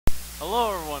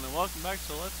Hello everyone and welcome back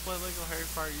to Let's Play Lego Harry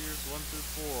Potter Years 1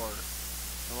 through 4.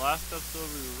 In the last episode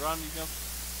we were rounding up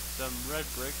some red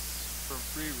bricks for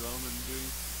free roam and doing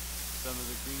some of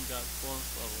the Gringotts bonus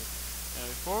levels. Now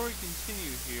before we continue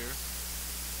here,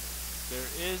 there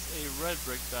is a red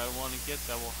brick that I want to get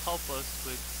that will help us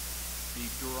with the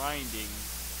grinding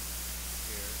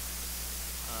here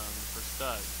for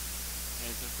stud.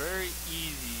 And it's a very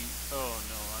easy, oh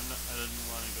no, I didn't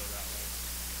want to go that way.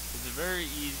 It's a very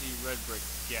easy red brick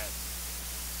to get.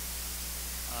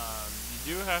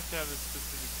 You do have to have a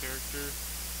specific character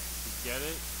to get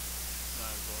it.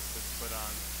 Might as well just put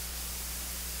on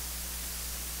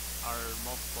our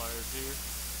multipliers here.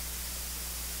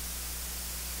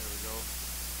 There we go.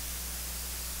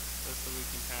 Just so we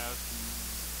can have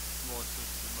some more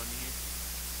sources of money here.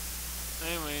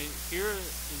 Anyway, here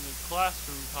in the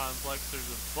classroom complex,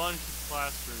 there's a bunch of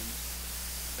classrooms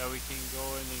that we can go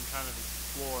in and kind of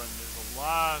explore, and there's a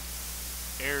lot of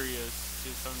areas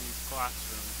to some of these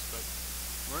classrooms, but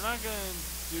we're not going to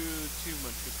do too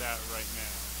much with that right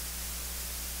now.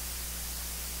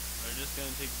 We're just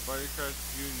going to take Buttercrust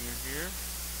Jr. here,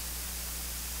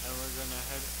 and we're going to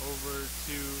head over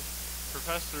to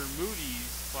Professor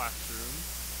Moody's classroom,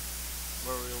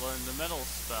 where we learn the metal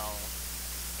spell.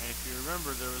 And if you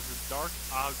remember, there was a dark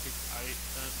object,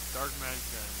 dark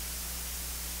magic item.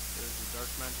 There's a dark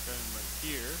magic item right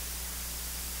here.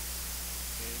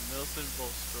 Okay, Milton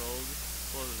Bulstrode,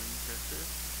 Slytherin character.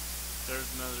 There's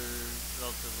another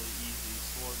relatively easy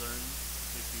Slytherin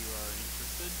if you are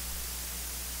interested.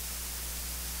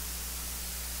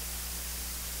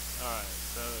 Alright,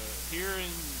 so here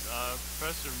in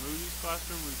Professor Moody's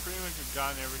classroom, we pretty much have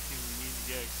gotten everything we need to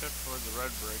get except for the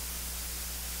red brick.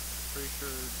 Pretty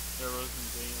sure there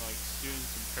wasn't any like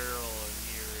students in peril in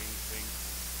here or anything.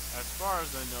 As far as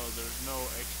I know, there's no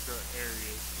extra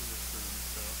areas to this room,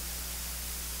 so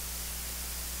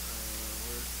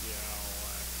where's the owl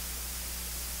at?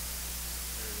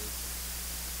 There it is.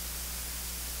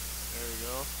 There we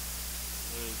go.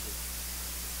 What is it?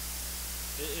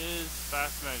 It is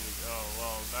fast magic. Oh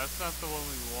well, that's not the one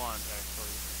we want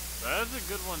actually. But that's a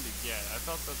good one to get. I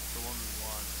thought that's the one we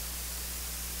want.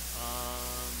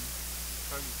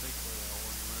 Trying to think where that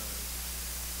one was.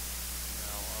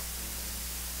 Now offhand,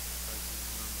 if I can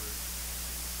remember.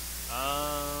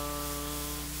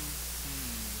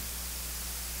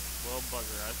 Well,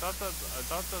 bugger. I thought that's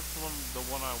the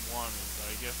one I wanted,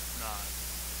 but I guess not.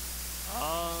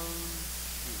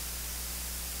 Shoot.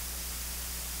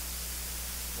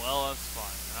 Well, that's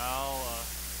fine.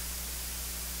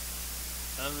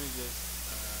 Let me just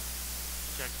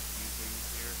check a few things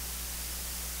here.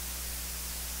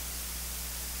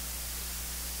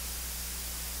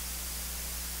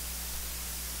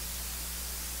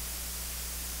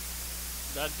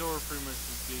 That door pretty much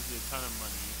just gives you a ton of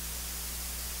money.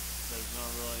 There's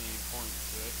not really any point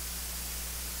to it.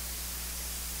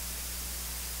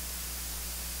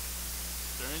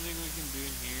 Is there anything we can do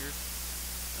in here?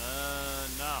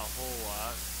 Not a whole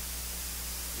lot.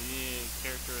 We need a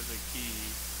character with a key.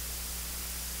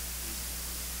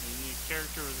 We need a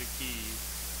character with a key.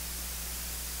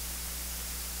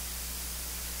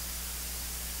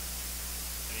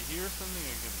 I hear something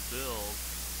I can build.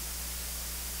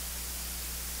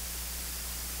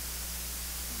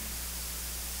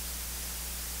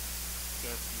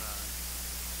 Guess not.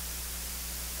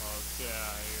 Well, let's get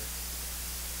out of here.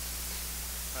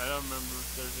 I don't remember if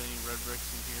there's any red bricks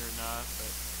in here or not, but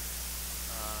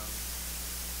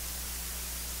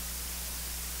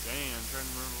dang, I'm trying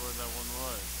to remember where that one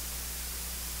was.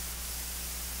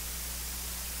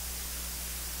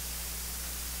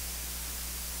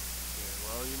 Okay,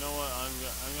 well, you know what? I'm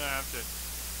gonna have to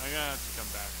come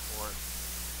back for it.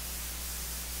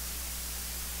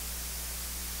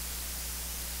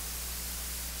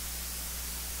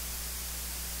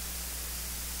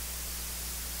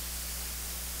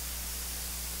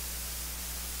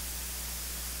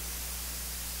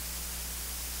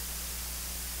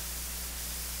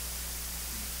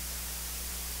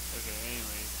 Okay,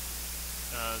 anyway,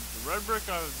 the red brick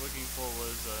I was looking for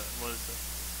was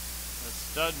a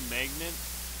stud magnet,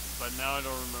 but now I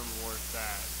don't remember where it's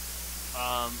at.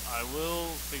 I will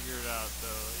figure it out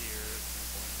though here at some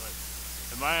point, but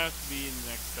it might have to be in the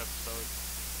next episode.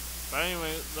 But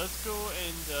anyway, let's go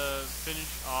and finish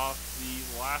off the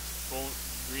last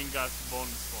Gringotts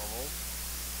bonus level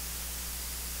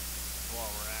while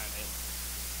we're at it,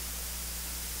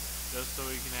 just so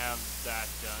we can have that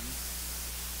done.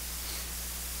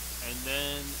 And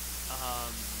then,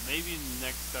 maybe in the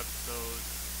next episode,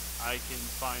 I can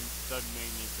find stud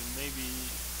magnets, and maybe,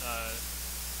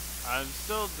 I'm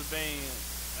still debating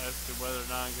as to whether or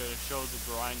not I'm going to show the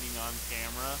grinding on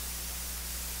camera.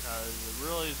 It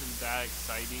really isn't that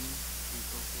exciting, to be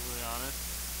perfectly honest.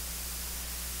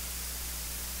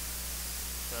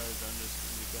 Because I'm just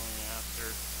going to be going after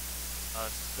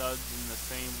studs in the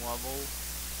same level.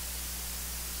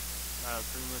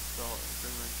 Pretty much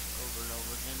over and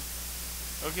over again.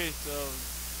 Okay, so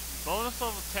bonus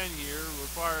level 10 here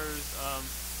requires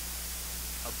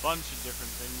a bunch of different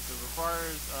things. It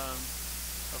requires,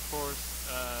 of course,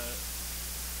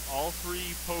 all 3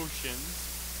 potions.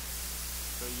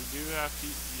 So you do have to,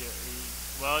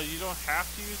 well, you don't have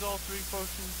to use all 3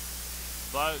 potions,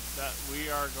 but that we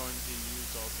are going to use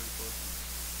all 3 potions.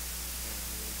 And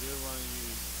we do want to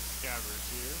use scabbers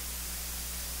here.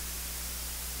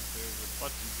 There's a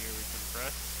button here we can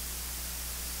press.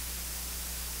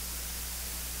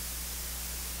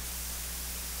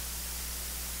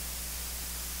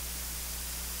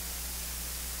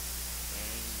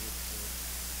 And get the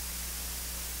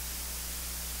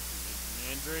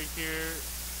mandrake here.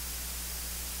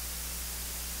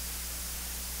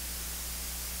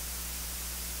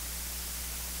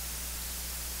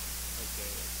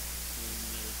 Okay, and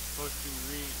there's potion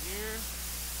green here.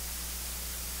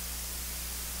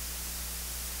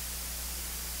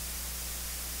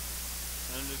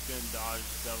 I'm just gonna dodge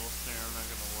Devil Snare, I'm not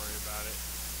gonna worry about it.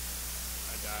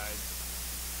 I died.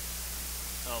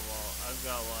 Oh well, I've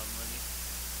got a lot of money.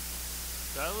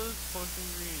 Did I lose potion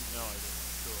green? No, I didn't.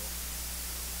 Cool.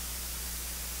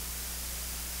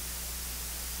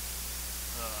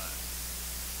 Alright.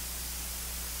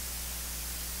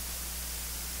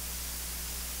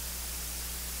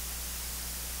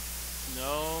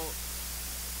 No.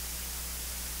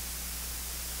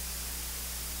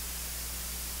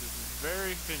 This is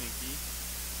very finicky.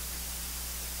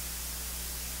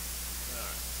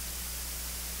 Alright.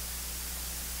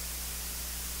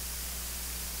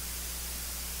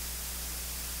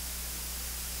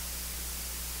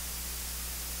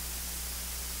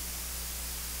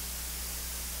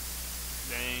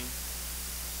 Dang.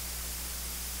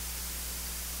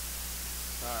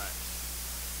 Alright.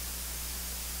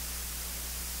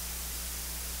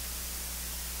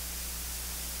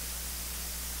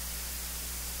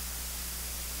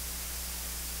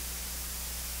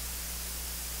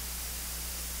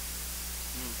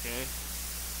 Okay.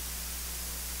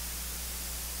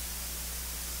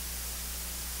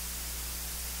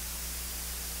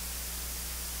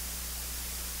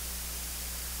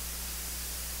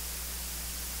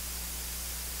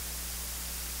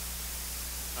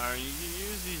 Alright, you can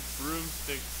use these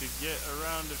broomsticks to get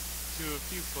around to a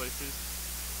few places.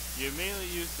 You mainly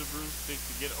use the broomstick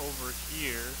to get over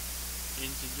here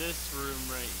into this room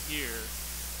right here,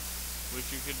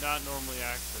 which you could not normally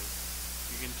access.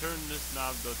 You can turn this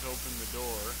knob though to open the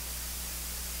door,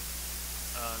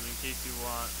 in case you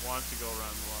want to go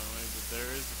around the long way. But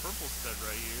there is a purple stud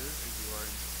right here if you are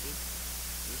interested.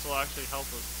 This will actually help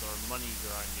us with our money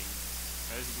grinding.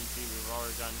 As you can see, we've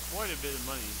already gotten quite a bit of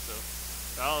money, so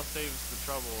that'll save us the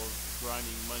trouble of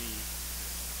grinding money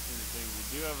in the thing. We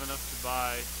do have enough to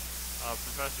buy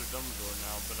Professor Dumbledore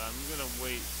now, but I'm gonna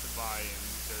wait to buy him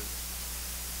because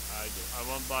I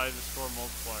want to buy the score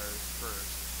multipliers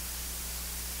first.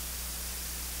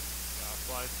 So I'll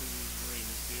fly through these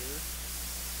rings here.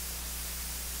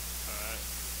 Alright.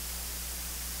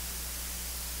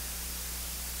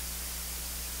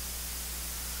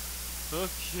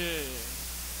 Okay.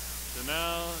 So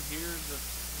now here is of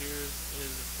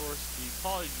course the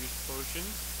Polyjuice potion.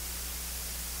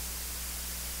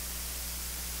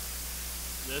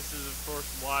 This is of course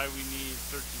why we need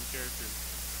certain characters.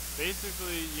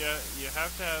 Basically, you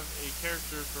have to have a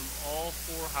character from all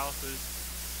 4 houses.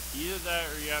 Either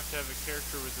that, or you have to have a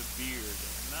character with a beard.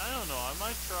 And I don't know. I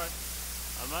might try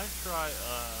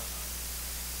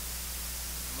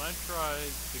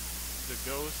the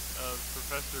ghost of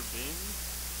Professor Binns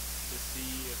to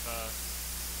see if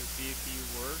he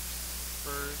works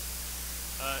for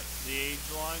the age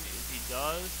line. If he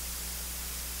does,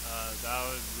 that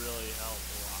would really help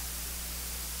a lot.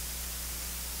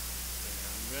 Okay,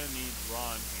 I'm gonna need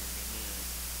Ron here in a minute.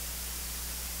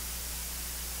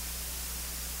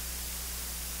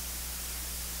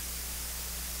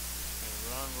 Okay,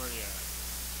 Ron, where you at?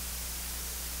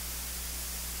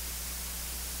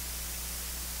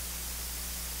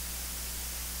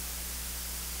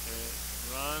 Okay,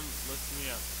 Ron, lift me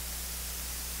up.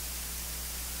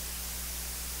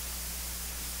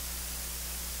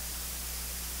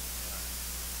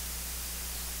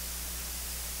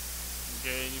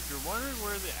 Okay, and if you're wondering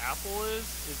where the apple is,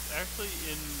 it's actually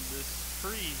in this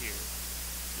tree here.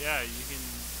 Yeah, you can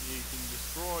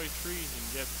destroy trees and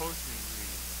get potion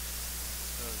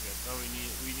ingredients. Okay, so we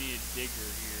need a digger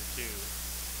here too.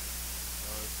 So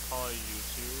let's poly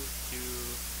juice to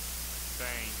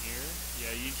Fang here.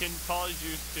 Yeah, you can poly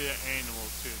juice to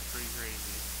animals too. It's pretty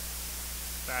crazy.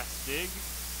 Fast dig.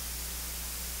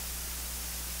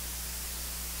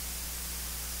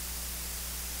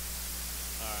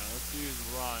 Alright, let's use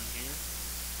Ron here.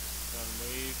 Gonna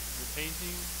wave the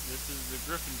painting. This is the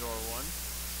Gryffindor one.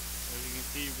 As you can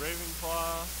see,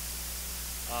 Ravenclaw,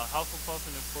 Hufflepuff,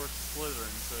 and of course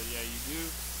Slytherin. So yeah,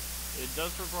 it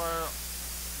does require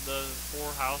the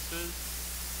 4 houses,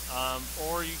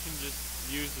 or you can just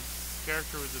use a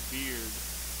character with a beard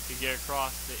to get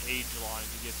across the age line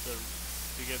to get the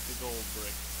gold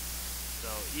brick.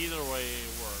 So either way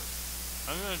it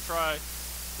works. I'm gonna try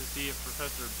to see if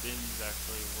Professor Binns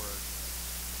actually works.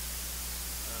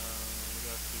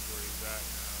 We gotta see where he's at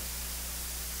now.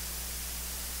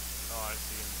 Oh, I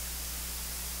see him.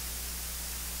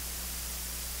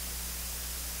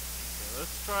 Okay,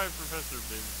 let's try Professor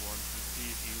Binns once and see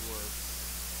if he works.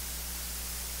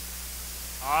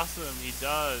 Awesome, he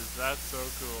does. That's so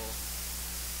cool.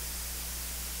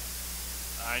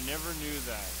 I never knew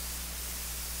that.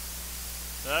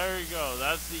 There you go.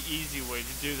 That's the easy way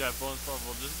to do that bonus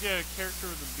level. Just get a character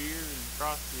with a beard and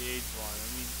cross the age line. I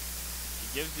mean, it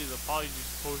gives you the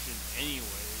polyjuice potion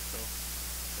anyway, so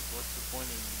like, what's the point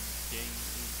in getting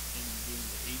in doing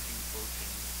the aging potion?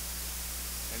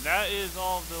 And that is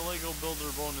all of the Lego Builder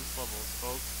bonus levels,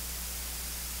 folks.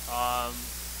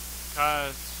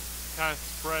 Kind of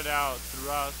spread out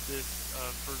throughout this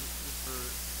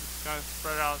kind of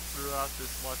spread out throughout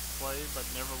this Let's Play, but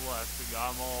nevertheless, we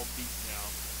got them all beat now.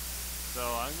 So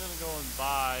I'm gonna go and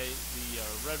buy the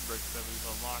red bricks that we've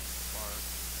unlocked so far.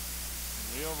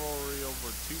 And we have already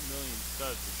over 2 million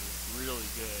studs, which is really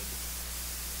good.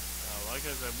 Like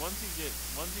I said, once you get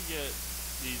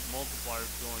these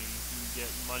multipliers going, you can get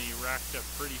money racked up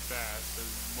pretty fast, as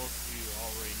most of you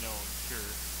already know, I'm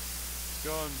sure. Let's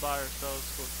go and buy ourselves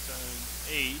times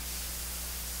 8.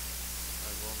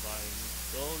 I'm going to buy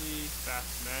ability, fast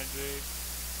magic.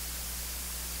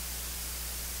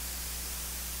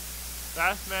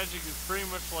 Fast magic is pretty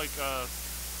much like a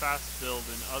fast build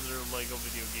in other Lego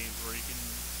video games, where you can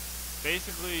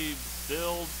basically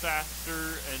build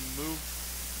faster and move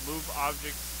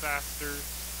objects faster.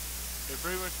 It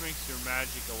pretty much makes your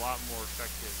magic a lot more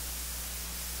effective.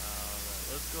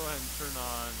 Right, let's go ahead and turn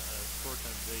on score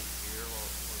times 8 here while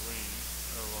we're waiting.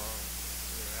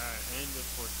 And of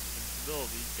course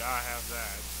invincibility, gotta have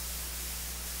that.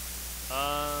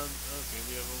 Okay,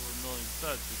 we have over 1 million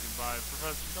studs. We can buy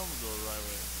Professor Dumbledore right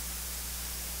away.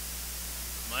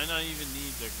 Might not even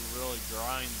need to really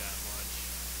grind that much.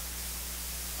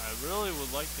 I really would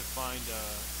like to find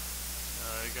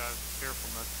I gotta be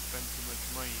careful not to spend too much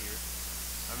money here.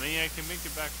 I mean, I can make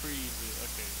it back pretty easily.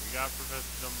 Okay, we got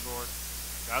Professor Dumbledore.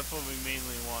 That's what we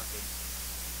mainly wanted.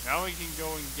 Now we can go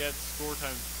and get score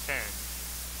times 10.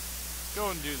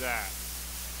 Go and do that.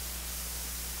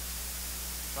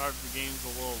 Sorry if the game's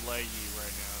a little laggy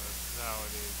right now. That's how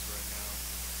it is right now.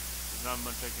 There's not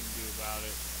much I can do about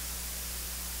it.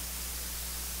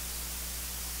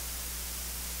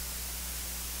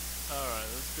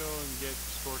 Alright, let's go and get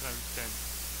score times 10.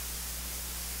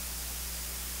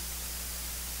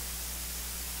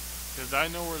 Because I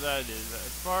know where that is.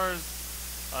 As far as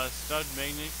stud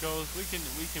magnet goes, we can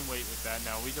wait with that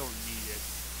now. We don't need it.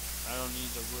 I don't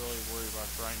need to really worry about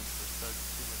grinding for studs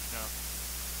too much now.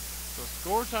 So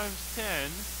score times 10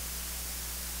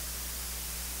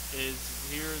 is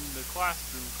here in the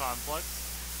classroom complex.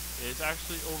 It's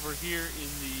actually over here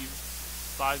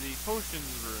by the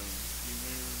potions room.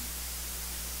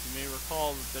 You may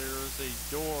recall that there is a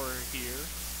door here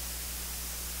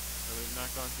that we've not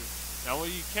gone through. Now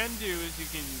what you can do is you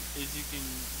can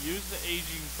use the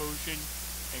aging potion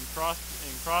and cross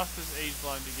this age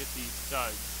line to get these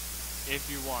studs if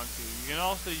you want to. You can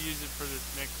also use it for this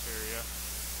next area.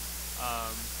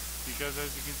 Because as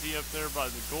you can see up there by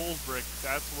the gold brick,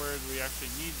 that's where we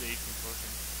actually need the aging potion.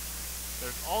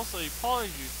 There's also a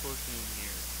polyjuice potion in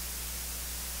here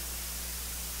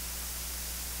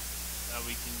that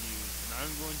we can use, and I'm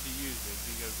going to use it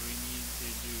because we need to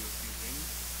do a few things.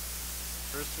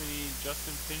 First we need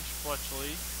Justin Finch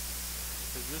Fletchley,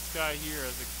 because this guy here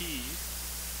has a key,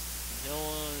 and he'll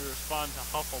only respond to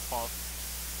Hufflepuff.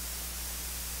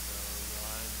 So we'll go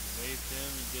ahead and wave him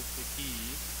and get the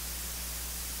key.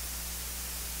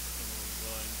 And we'll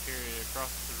go ahead and carry it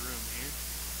across the room here.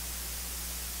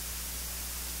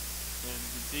 And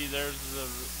you can see there's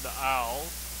the owl.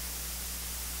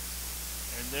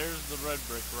 And there's the red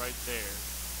brick right there.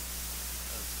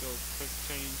 Let's go quick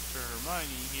change to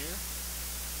Hermione here.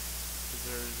 because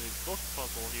there is a book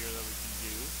puzzle here that we can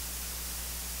do.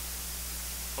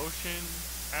 Ocean,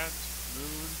 hat,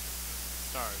 moon,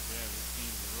 stars. Yeah, this game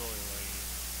is really laggy.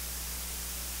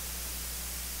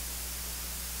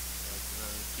 That's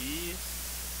another key.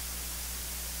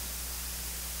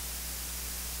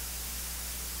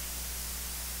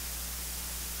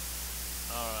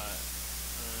 Alright.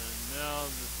 And now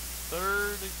the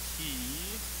third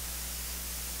key.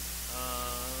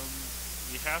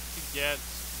 We have to get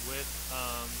with,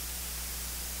 I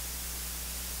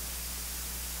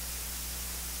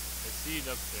see it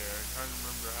up there. I'm trying to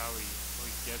remember how we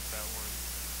get that one.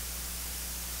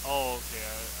 Oh, okay,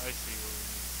 I see what we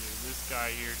need to do. This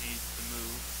guy here needs to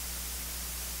move.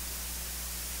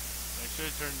 I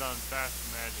should have turned on fast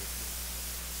magic.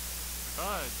 I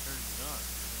thought I turned it on,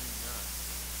 but maybe not.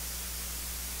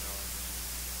 No, I didn't.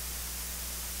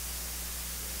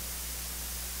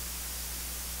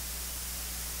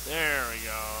 There we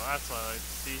go. That's what I like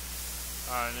to see.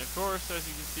 And of course, as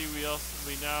you can see, we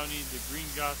now need the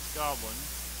Gringotts goblin.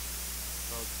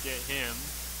 So let's get him.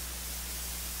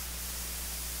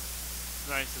 It's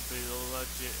nice that they'll let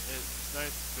you. It's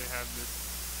nice that they have this.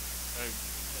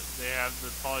 They have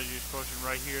the polyjuice potion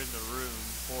right here in the room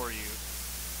for you.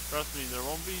 Trust me, there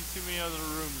won't be too many other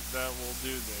rooms that will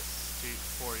do this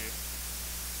for you.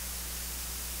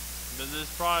 But this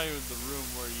is probably the room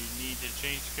where you need to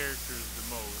change characters the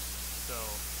most. So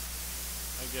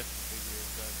I guess the figure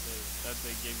is that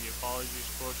they give you a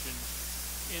polyjuice potion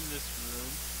in this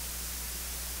room.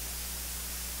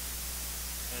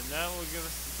 And that will give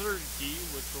us the third key,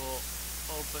 which will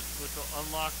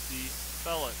unlock the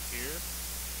spellet here.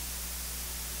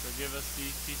 So give us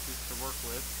these pieces to work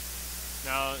with.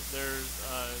 Now there's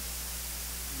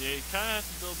you kinda have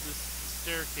to build this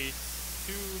staircase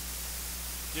two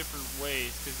different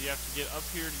ways, because you have to get up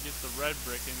here to get the red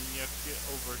brick, and then you have to get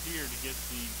over here to get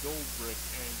the gold brick,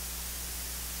 and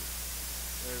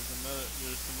there's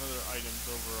some other items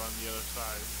over on the other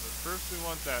side. But first we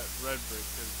want that red brick,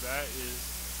 because that is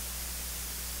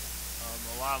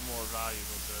a lot more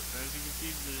valuable to us. And as you can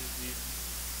see, the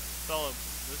fellow,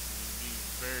 this is being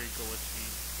very glitchy.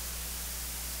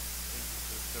 I think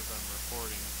it's just because I'm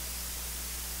recording.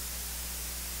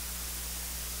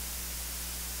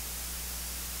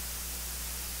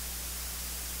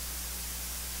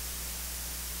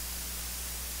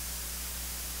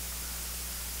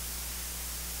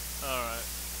 Alright.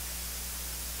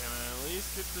 Can I at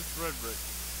least get this red brick?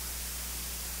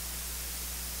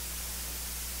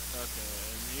 Okay,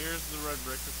 and here's the red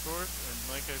brick, of course, and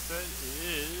like I said, it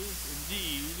is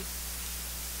indeed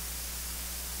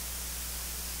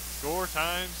score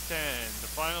times 10,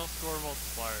 the final score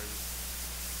multipliers.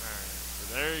 Alright,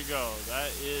 so there you go.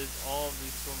 That is all of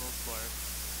these score multipliers.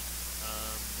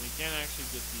 We can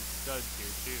actually get these studs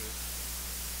here too.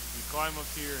 If you climb up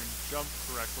here and jump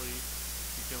correctly,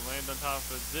 you can land on top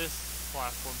of this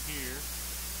platform here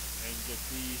and get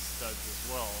these studs as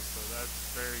well, so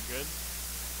that's very good.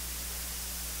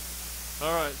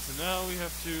 Alright, so now we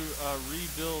have to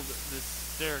rebuild this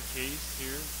staircase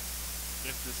here,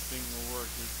 if this thing will work.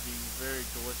 It's being very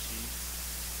glitchy.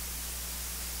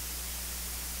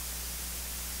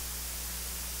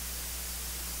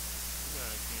 Yeah,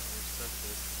 I can't reset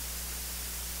this.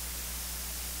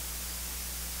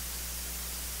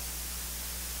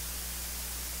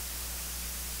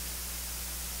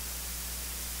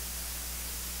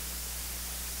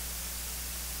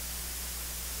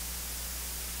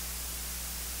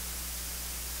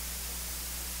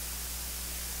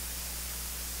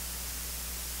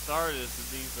 Sorry this is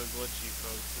being so glitchy,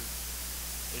 folks.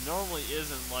 It normally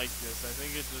isn't like this. I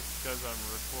think it's just because I'm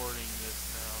recording this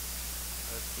now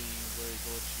that's being very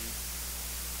glitchy.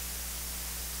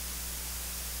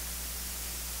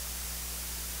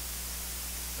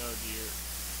 Oh dear.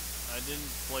 I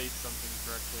didn't place something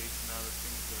correctly, so now this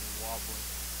thing's been wobbling.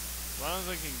 As long as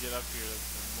I can get up here,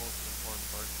 that's the most important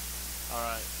part.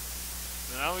 Alright.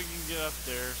 So now we can get up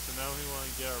there, so now we want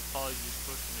to get our polyjuice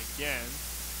potion again.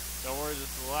 Don't worry, this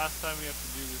is the last time we have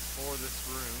to do this for this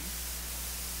room.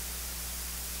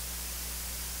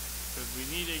 Because we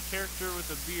need a character with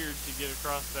a beard to get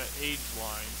across that age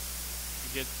line to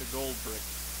get the gold brick.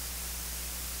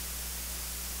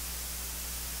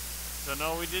 So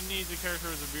no, we didn't need the character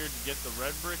with a beard to get the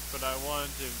red brick, but I wanted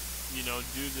to,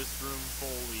 do this room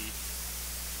fully.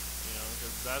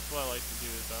 Because that's what I like to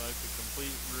do, is I like to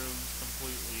complete rooms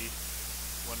completely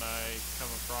when I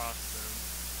come across them.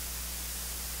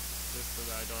 Just so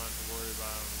that I don't have to worry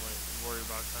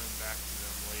about coming back to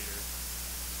them later.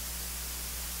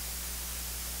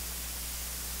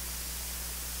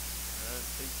 That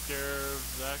takes care of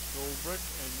that gold brick,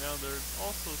 and now there's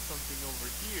also something over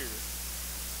here.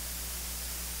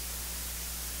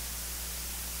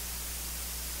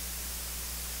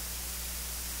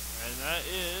 and that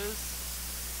is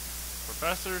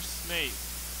Professor Snape.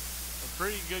 A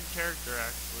pretty good character,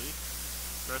 actually.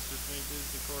 Professor Snape is,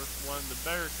 of course, one of the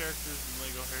better characters in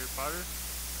LEGO Harry Potter,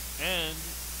 and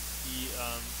he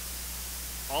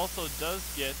also does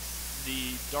get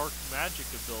the dark magic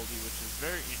ability, which is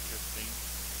very interesting,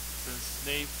 since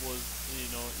Snape was,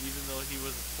 even though he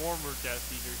was a former Death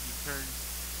Eater, he turned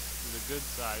to the good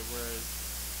side, whereas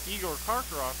Igor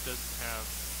Karkaroff doesn't have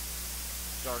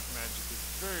dark magic. It's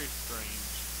very strange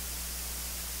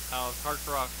how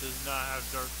Karkaroff does not have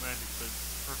dark magic, but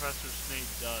Professor Snape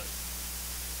does.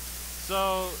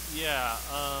 So, yeah,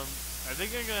 I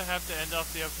think I'm going to have to end off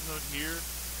the episode here,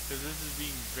 because this is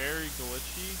being very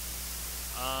glitchy.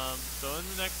 So in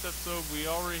the next episode, we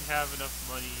already have enough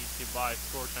money to buy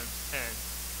score times 10.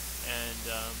 And,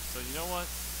 so you know what?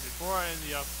 Before I end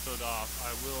the episode off,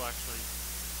 I will actually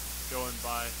go and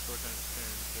buy score times 10,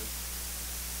 because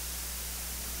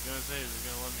I was going to say, they're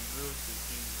going to let me move. This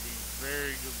thing is being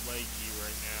very leggy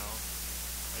right now.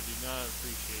 I do not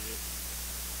appreciate it.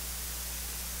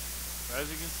 But as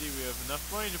you can see, we have enough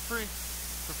money to pretty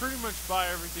much buy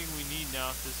everything we need now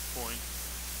at this point.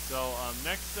 So,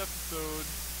 next episode,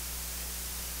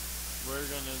 we're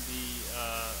gonna be,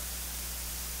 I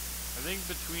think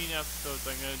between episodes,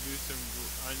 I'm gonna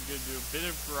do a bit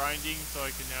of grinding so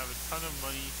I can have a ton of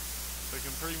money, so I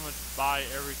can pretty much buy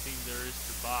everything there is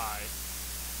to buy.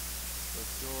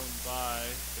 Let's go and buy,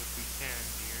 if we can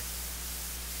here.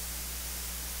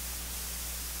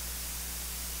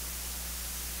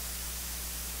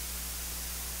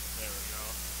 There we go.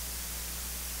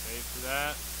 Save for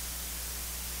that.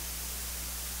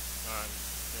 Alright,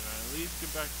 can I at least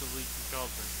get back to the leaky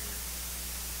cauldron here?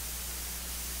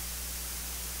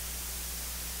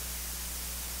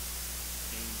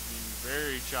 Game's being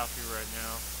very choppy right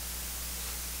now.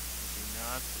 I do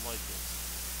not like it.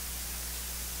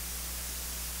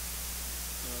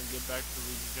 So I'll get back to the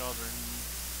leaky cauldron,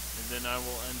 and then I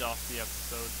will end off the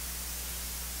episode.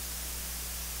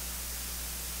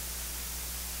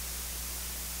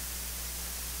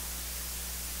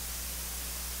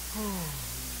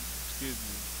 Excuse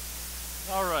me.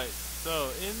 Alright,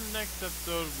 so in the next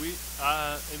episode,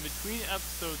 in between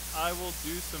episodes, I will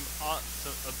do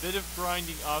a bit of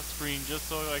grinding off screen just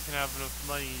so I can have enough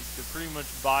money to pretty much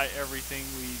buy everything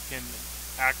we can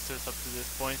access up to this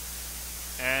point.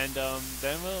 And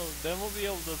then we'll be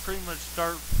able to pretty much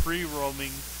start free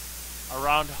roaming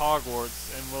around Hogwarts,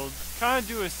 and we'll kind of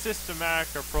do a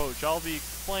systematic approach. I'll be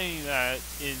explaining that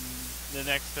in the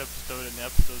next episode and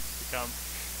episodes to come.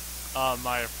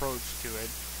 My approach to it,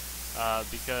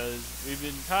 because we've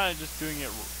been kind of just doing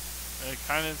it,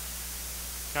 kind of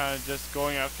just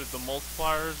going after the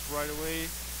multipliers right away,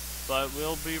 but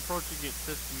we'll be approaching it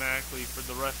systematically for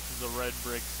the rest of the red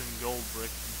bricks and gold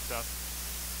bricks and stuff.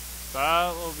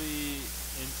 That'll be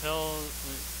in the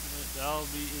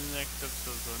next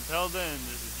episode. So until then,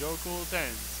 this is Joe Cool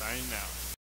 10 signing out.